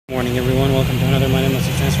Morning everyone, welcome to another Monday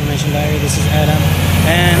Muscle Transformation Diary. This is Adam,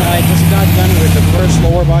 and I just got done with the first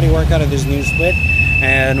lower body workout of this new split.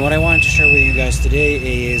 And what I wanted to share with you guys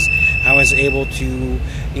today is how I was able to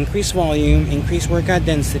increase volume, increase workout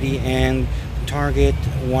density, and target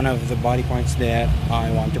one of the body parts that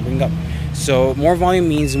I want to bring up. So more volume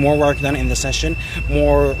means more work done in the session.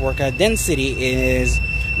 More workout density is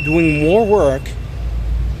doing more work,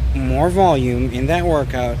 more volume in that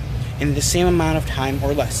workout in the same amount of time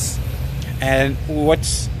or less. And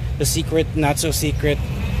what's the secret, not so secret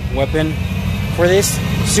weapon for this?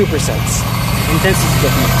 Supersets, intensity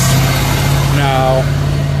techniques. Now,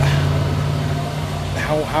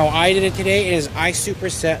 how I did it today is I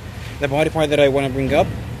superset the body part that I want to bring up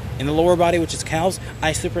in the lower body, which is calves.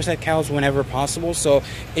 I superset calves whenever possible. So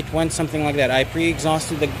it went something like that. I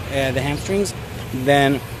pre-exhausted the hamstrings,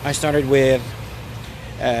 then I started with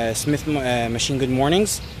Smith machine good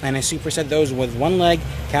mornings, and I superset those with one leg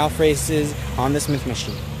calf raises on the Smith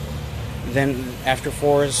machine. Then after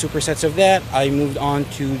 4 supersets of that, I moved on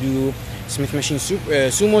to do Smith machine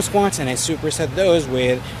sumo squats, and I superset those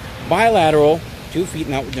with bilateral 2 feet,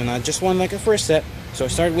 not just one leg at first set. So I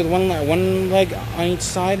started with one leg on each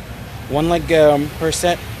side, one leg per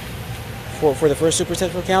set for the first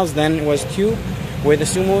superset for calves. Then it was 2 with the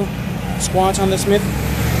sumo squats on the Smith,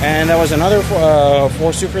 and that was another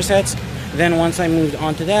 4 supersets. Then once I moved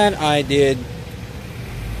on to that, I did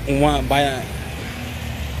one by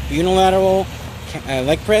unilateral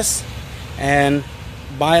leg press and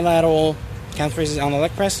bilateral calf raises on the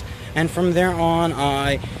leg press. And from there on,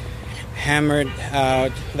 I hammered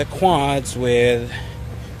out the quads with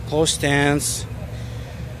close stance,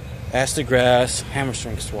 ass to grass,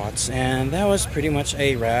 hamstring squats, and that was pretty much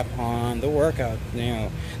a wrap on the workout.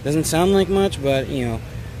 Doesn't sound like much, but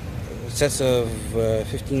sets of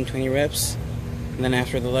 15-20 reps, and then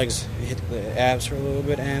after the legs hit the abs for a little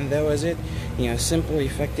bit, and that was it. Simple,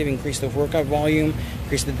 effective, increase the workout volume,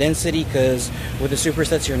 increase the density, because with the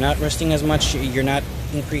supersets you're not resting as much, you're not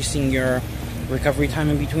increasing your recovery time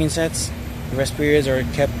in between sets. The rest periods are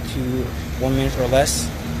kept to 1 minute or less,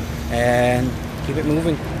 and keep it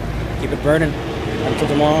moving, keep it burning. Until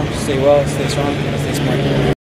tomorrow, stay well, stay strong, stay smart.